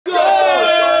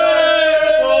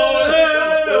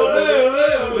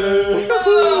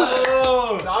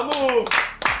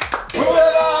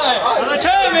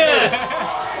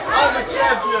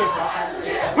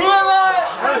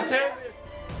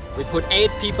put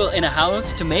 8 people in a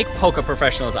house to make poker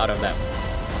professionals out of them.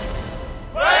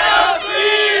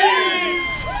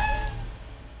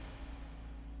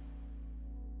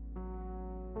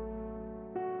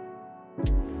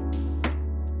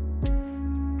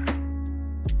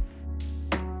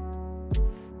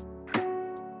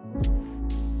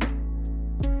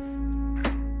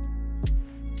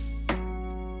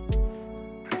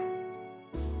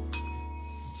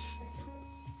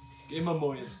 Immer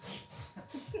Mois.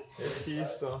 FT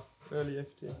ist da. Early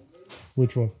FT.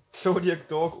 Which one? Zodiac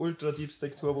Dog Ultra Deep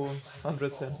Stack Turbo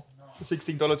 110. The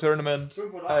 $16 tournament.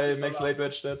 I max late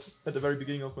wedged that at the very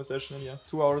beginning of my session. And yeah,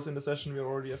 2 hours in the session, we're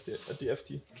already at the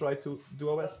FT. Try to do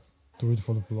our best. Do it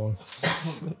for the vlog.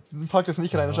 Pack das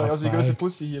nicht rein, dann schau ich aus wie die größte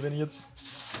Pussy hier, wenn ich jetzt.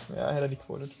 Ja, hätte er nicht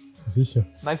gefordert. Sicher.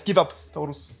 Nice, give up,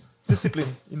 Taurus.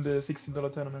 Discipline in the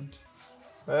 $16 tournament.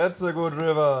 That's a good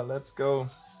river, let's go.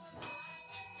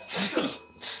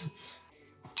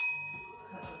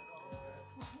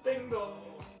 Ding dong.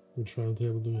 Which round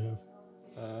table do you have?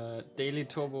 Daily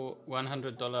Turbo,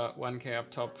 $100, 1k up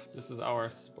top. This is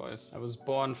ours, boys. I was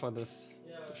born for this,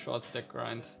 the short stack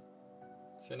grind.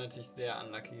 Das wäre natürlich sehr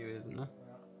unlucky gewesen, ne?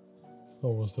 How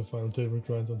was the final table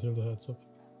grind until the heads up?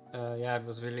 Yeah, it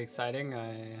was really exciting.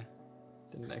 I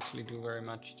didn't actually do very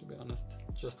much, to be honest.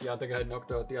 Just the other guy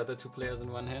knocked out the other 2 players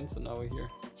in one hand, so now we're here.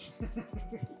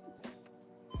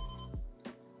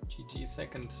 GG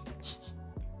second.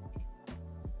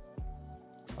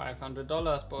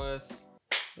 $500, boys.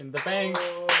 In the bank.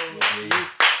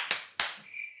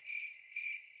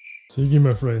 Sigi,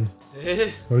 my friend.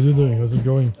 Hey. How are you doing? How's it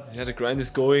going? Yeah, the grind is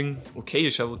going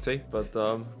okayish, I would say. But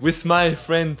with my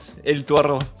friend El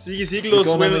Toro. Sigi Siglos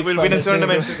will win a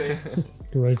tournament today.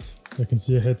 Correct. I can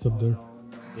see a heads up there.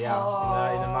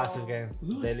 Yeah, in a massive game.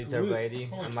 Daily Turbo 80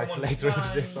 and max late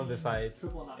range this on the side.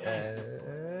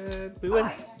 We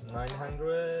win.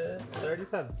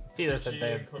 937. Fedor said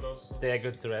they are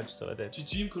good to edge, so I did.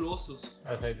 GG Colossus.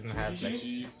 As I didn't have like,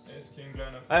 King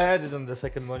Grindhouse. I had it on the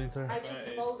second monitor. I just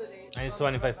folded it. And it's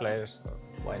 25 players, so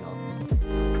why not?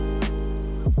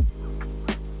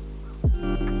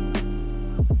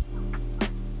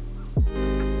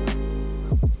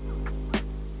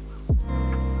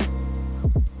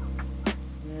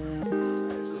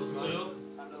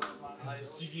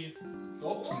 Sigi.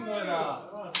 Dobson, Alter.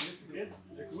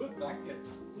 Ja gut, danke.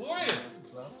 Moin!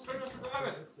 Schön, dass du da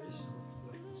bist.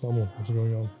 Samuel, what's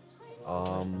going on?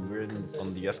 We're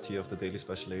on the FT of the Daily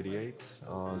Special 88,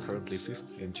 currently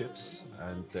 50 in chips,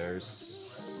 and there's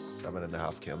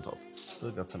 7.5k on top.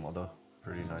 Still got some other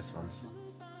pretty nice ones.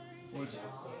 Gut.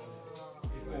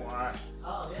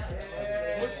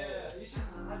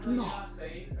 No!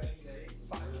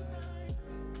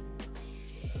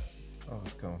 Oh,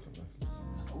 it's coming from there.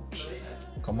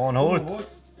 Come on,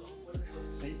 hold!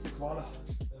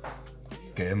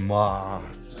 Come on!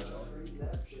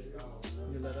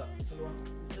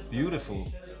 Beautiful!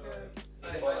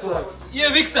 Ihr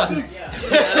Wichser! Sigi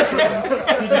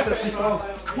setzt sich drauf.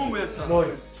 Komm jetzt!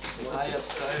 9.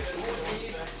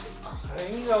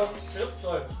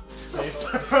 Saved.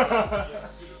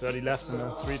 30 left in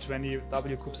a 320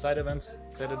 W Coupe side event.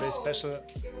 Saturday special,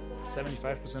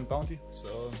 75% bounty.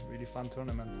 So really fun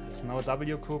tournament. It's no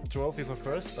W Coupe trophy for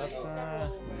first, but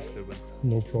we still win.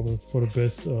 No problem. For the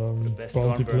best, best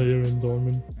bounty Dornbirn. player in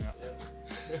Dortmund. Yeah.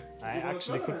 I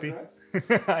actually could be.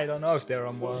 I don't know if there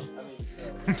are more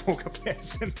poker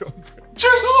players in Dortmund.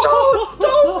 Just schon!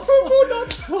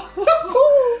 1500!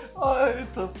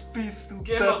 Alter, bist du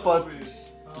deppert!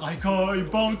 3k in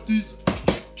Bounties!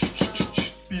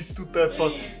 Bist du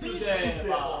deppert!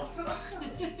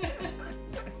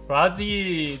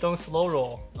 Razi, don't slow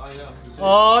roll.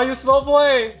 Oh, you slow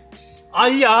boy!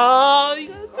 Aya, you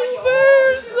got 3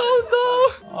 birds! Oh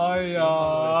no! Aya!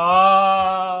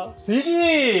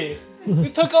 Sigi! You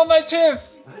took all my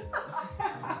chips!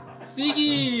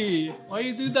 Sigi! Why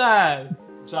you do that?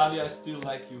 Charlie, I still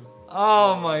like you.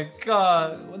 Oh my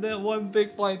god, that one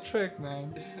big blind trick,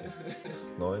 man.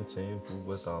 19,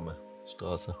 Bube, Dame,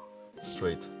 Straße,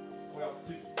 straight.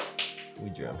 We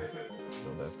jam.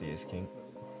 Don't have the ace king.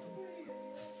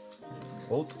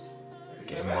 Hold.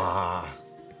 Come on.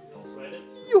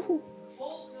 Yoo-hoo.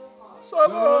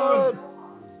 7.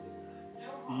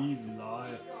 Easy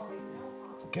life.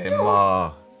 Come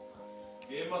on.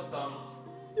 Gehen wir some.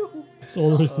 It's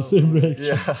always the same reaction.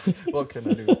 Yeah, what can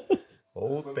I do?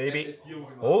 Hold, baby.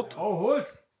 Hold. Oh, hold!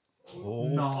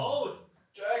 Hold. No!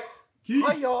 Jack! King!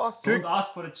 Hiya. Don't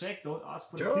ask for the check, don't ask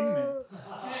for the king, man.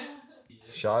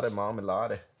 Schade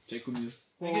Marmelade. Jack und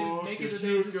News. Make it a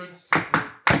Jürgens.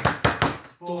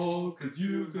 Poker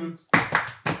Jürgens.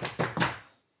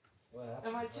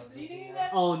 Am I just bleeding in there?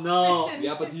 Oh no!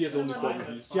 Yeah, but he is only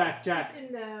 40. Jack, Jack.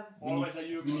 In the... Always a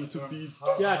you need to beat.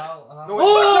 Jack.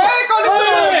 Oh! Take on the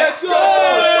turn! Let's go!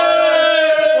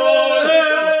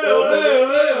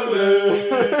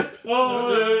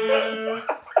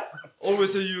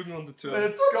 Always a Jürgen on the turn.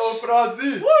 Let's go,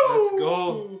 Brazil! Let's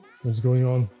go. What's going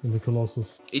on in the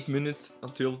Colossus? 8 minutes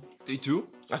until day 2.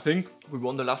 I think we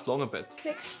won the last longer bet.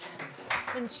 6th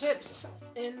in chips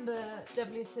in the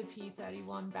WCP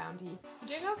 31 bounty.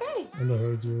 Doing okay. And I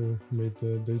heard you made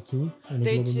day 2 in the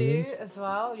Day Global 2 Millions. as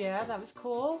well. Yeah, that was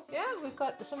cool. Yeah, we've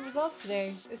got some results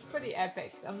today. It's pretty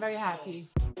epic. I'm very happy.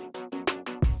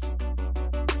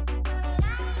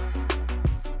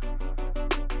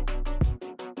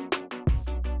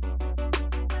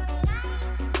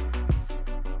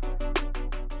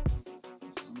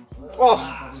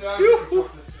 Oh! Phew!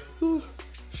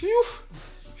 Phew!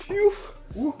 Phew!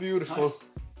 Beautiful.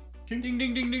 Ding ding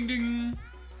ding ding ding.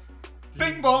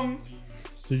 Bing bong.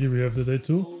 Sigi, we have the day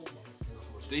 2.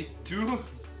 Day 2.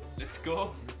 Let's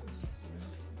go.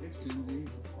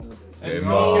 Let's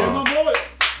go.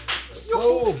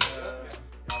 Boom!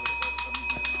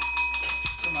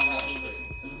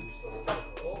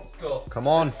 Come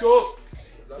on. Let's go.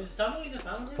 Is someone in the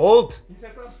fountain? Hold.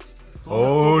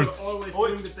 Hold. Always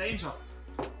bring the danger.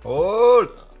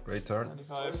 Hold. Great turn.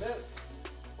 25.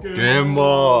 Game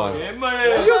on. Game on.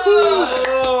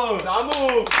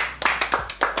 Samu.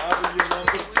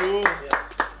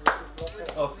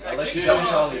 Oh, I let you down,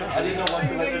 Charlie. I did not want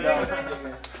to let you down.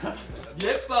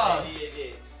 Yeppa.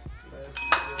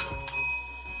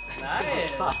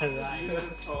 Nice!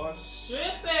 Oh,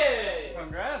 Shit!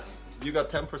 Congrats. you got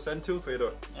 10% too,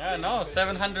 Fedor. Yeah, no,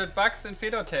 $700 in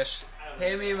Fedor Tash.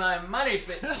 Pay me my money,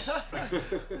 bitch!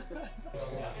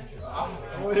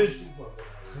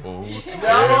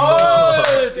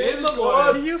 Jawohl! Immer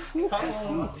wohl!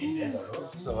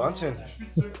 So, Wahnsinn.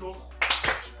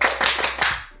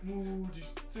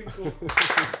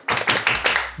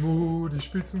 Die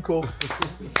Spitzenkopf.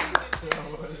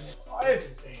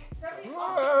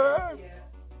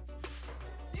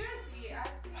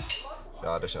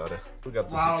 Schade, schade. We got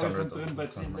the Wow, 600 wir sind drin bei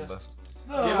 10 left. left.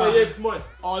 Gehen wir jetzt mal.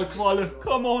 Allqualle,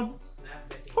 come on!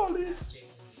 Police!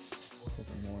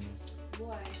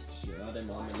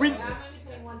 Quit!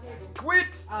 Quit!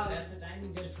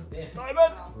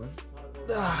 Diamond!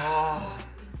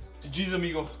 GG's,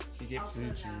 amigo.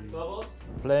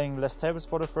 Playing less tables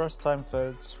for the first time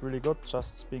felt really good,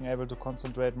 just being able to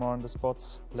concentrate more on the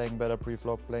spots, playing better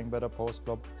pre-flop, playing better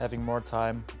post-flop, having more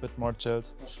time, a bit more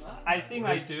chilled. I think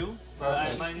I do, but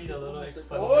I might need a little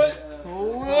explanation.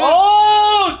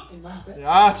 Hold!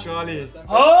 Ja, Charlie.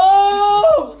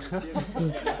 Hold!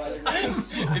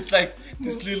 It's like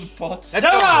this little pot. Gehen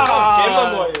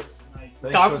wir mal jetzt.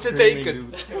 Down to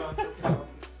taken.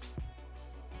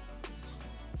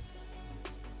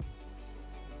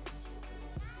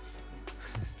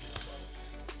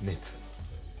 Nicht.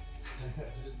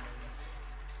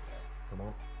 Come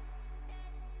on.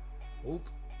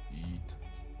 Hold. Eat.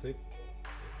 Zip.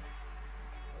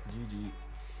 GG.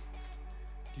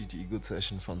 GG, good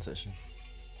session, fun session.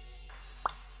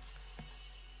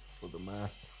 For the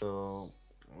math. So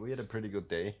we had a pretty good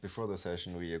day. Before the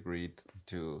session we agreed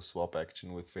to swap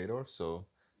action with Fedor, so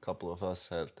a couple of us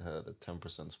had a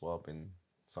 10% swap in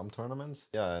some tournaments.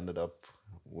 Yeah, I ended up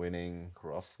winning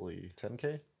roughly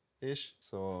 10k ish.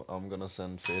 So I'm gonna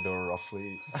send Fedor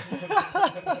roughly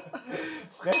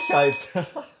Frechheit.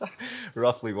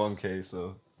 Roughly 1k,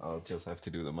 so I'll just have to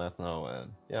do the math now,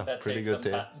 and yeah, That pretty takes good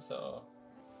some day. time, so...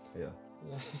 Yeah.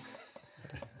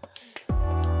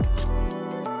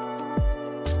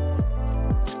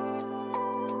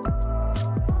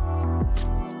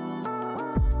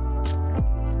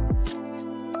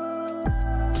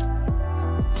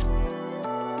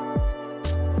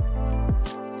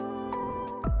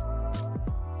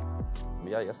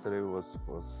 Yeah, yesterday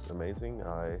was amazing.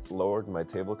 I lowered my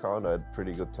table count. I had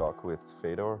pretty good talk with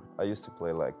Fedor. I used to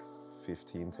play like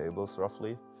 15 tables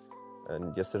roughly,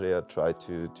 and yesterday I tried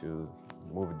to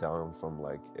move it down from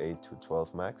like 8 to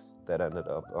 12 max. That ended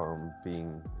up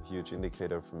being a huge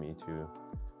indicator for me to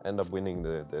end up winning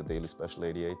the daily special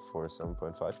 88 for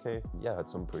 7.5k. Yeah, I had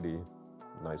some pretty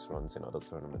nice runs in other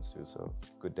tournaments too, so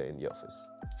good day in the office.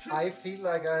 I feel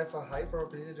like I have a high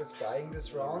probability of dying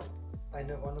this round. I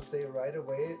don't want to say right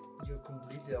away, you're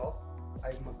completely off.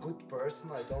 I'm a good person,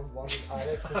 I don't want it.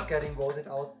 Alex is getting voted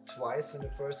out twice in the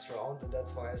first round, and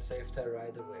that's why I saved her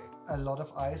right away. A lot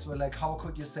of eyes were like, how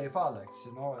could you save Alex,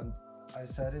 you know? And I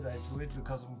said it, I do it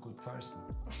because I'm a good person.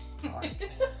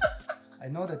 I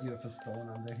know that you have a stone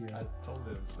under here. I told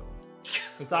him so.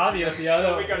 It's obvious the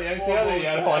other one.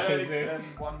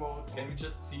 One vote. Can we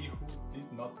just see who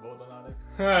did not vote on Alex?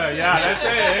 Yeah, that's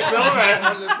it. It's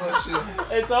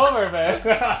over. It's over, man.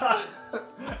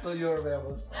 So you're a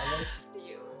werewolf, Alex.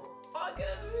 You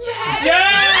fuckers.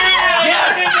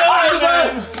 Yes!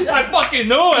 Yes! I fucking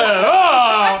knew it!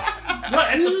 Oh! Not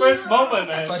at the first moment,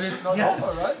 man. But it's not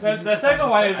over, right? The second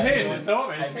one is hit. It's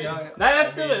over. It's hit.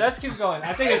 Let's do it. Let's keep going.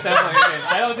 I think it's definitely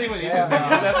hit. I don't think we need to.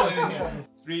 It's definitely hit.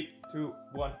 3, 2,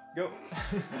 1, go.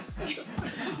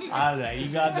 Alright,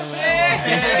 you got the werewolf.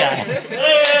 This guy.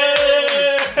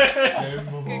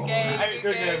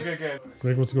 Good game. Good game.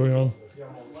 Greg, what's going on?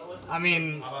 I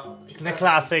mean, the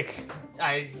classic.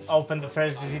 I opened the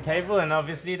first GG table and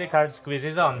obviously the card squeeze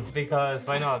is on. Because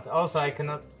why not? Also, I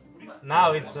cannot.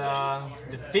 Now it's the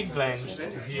big blind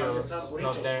view is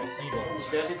not there either.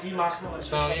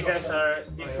 So you guys are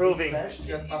improving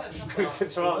with the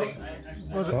trolling.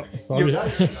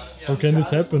 How can this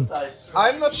happen?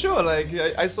 I'm not sure. Like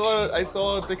I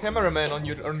saw the cameraman on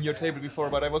your table before,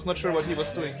 but I was not sure what he was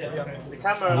doing. The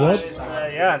cameraman is,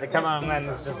 the cameraman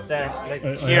is just there, like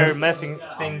here messing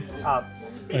things up.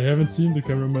 I haven't seen the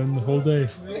cameraman the whole day.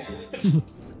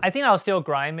 I think I'll still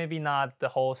grind, maybe not the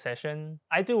whole session.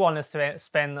 I do want to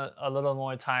spend a little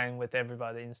more time with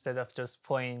everybody instead of just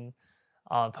playing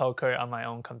poker on my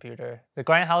own computer. The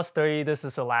Grindhouse 30, this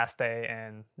is the last day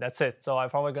and that's it. So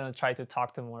I'm probably going to try to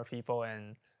talk to more people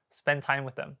and spend time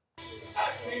with them.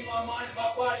 I changed my mind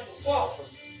about body before.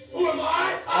 Who am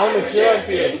I? I'm a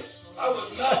champion. I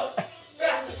was not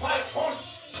fast as my opponent.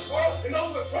 And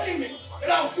overtrain me.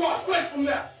 And I'll draw straight from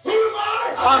that. Who am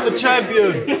I? I'm the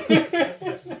champion. I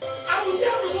will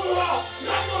never rule out.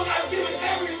 Not knowing I've given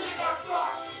everything I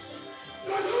tried.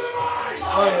 Because who am I?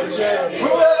 I'm the champion. Who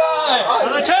am I?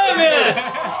 I'm a champion!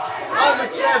 I'm the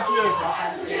champion.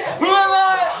 Who am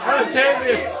I? I'm a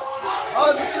champion!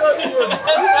 I'm the champion.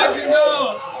 Let's fucking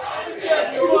go!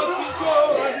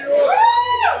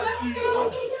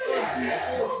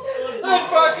 Let's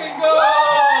fucking go!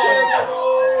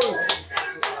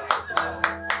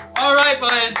 Alright,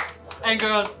 boys and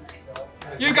girls.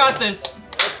 You got this.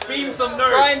 Let's beam some nerds.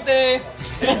 Grind day.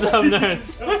 Beam some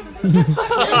nerds.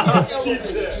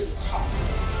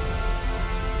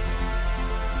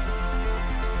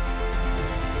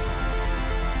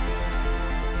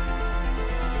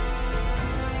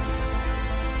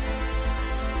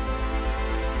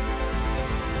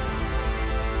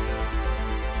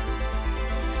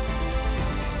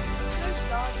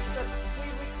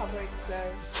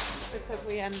 Except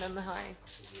we end on the high.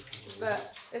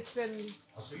 But it's been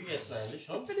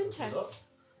intense.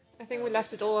 I think we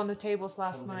left it all on the tables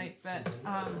last night, but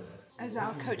as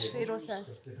our coach Fedor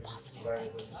says, positive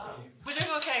thinking. We're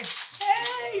doing okay.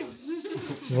 Hey!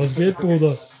 Was geht,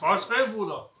 Bruder? Was geht,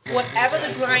 Bruder? Whatever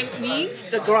the grind needs,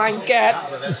 the grind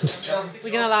gets.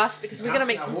 We're gonna last because we're gonna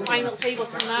make some final tables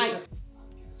tonight.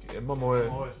 Immer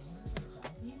mal.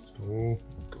 Let's go.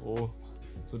 Let's go.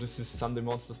 So this is Sunday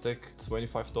Monster Stack,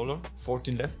 $25,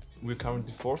 14 left. We're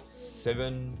currently 4th,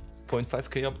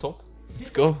 7.5k up top. Let's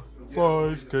go.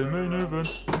 5k main event.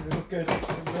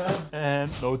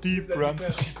 And no deep runs.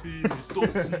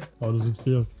 How does it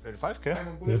feel? 25k?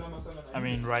 Yeah. I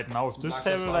mean, right now with this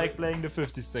table, like playing the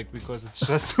 50 stack because it's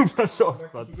just super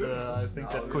soft. But I think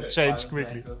that could change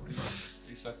quickly.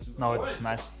 No, it's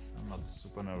nice. I'm not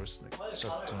super nervous. Like, it's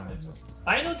just a tournament. So.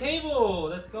 Final table.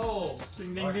 Let's go.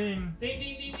 Ding ding ding. Ding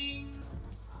ding ding ding.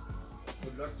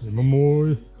 Immer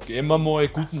mal. Gehen wir mal,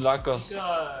 guten Lackers.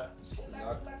 Nice,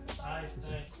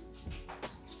 nice.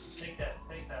 Take that,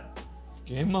 take that.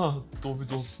 Gehen wir, Tobi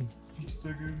Dobson.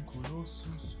 Fixter gegen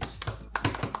Kolossus.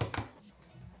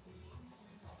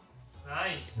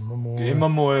 Nice. Immer mal. Gehen wir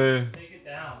mal. Take it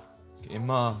down. Gehen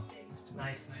wir. Nice,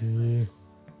 nice. Okay.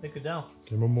 Take it down.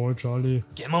 Gehen wir mal, Charlie.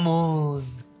 Gehen wir mal.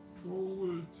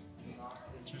 Jawohl.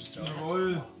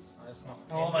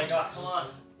 Oh my god, come on.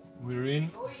 We're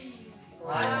in.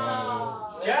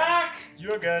 Wow. Jack!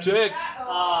 You again. Jack!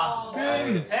 Ah,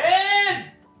 10!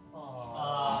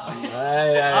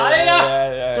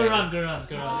 Good run, good run,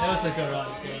 good run. That was a good run.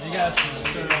 You guys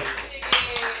good run.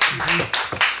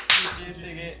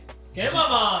 GG. Gehen wir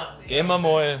mal! Gehen wir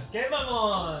mal. Gehen wir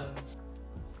mal!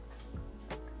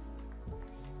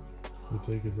 We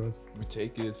take it, right? We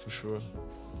take it for sure.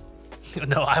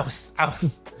 No, I was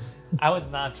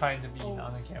not trying to be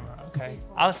on the camera, okay?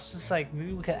 I was just like,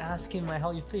 maybe we could ask him like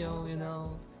how you feel, you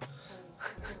know?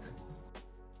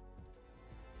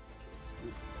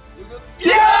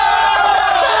 Yeah!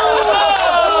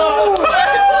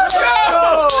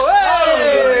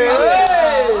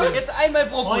 Jetzt einmal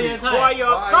pro Kuli.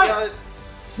 Feuerzeit!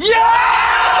 Ja!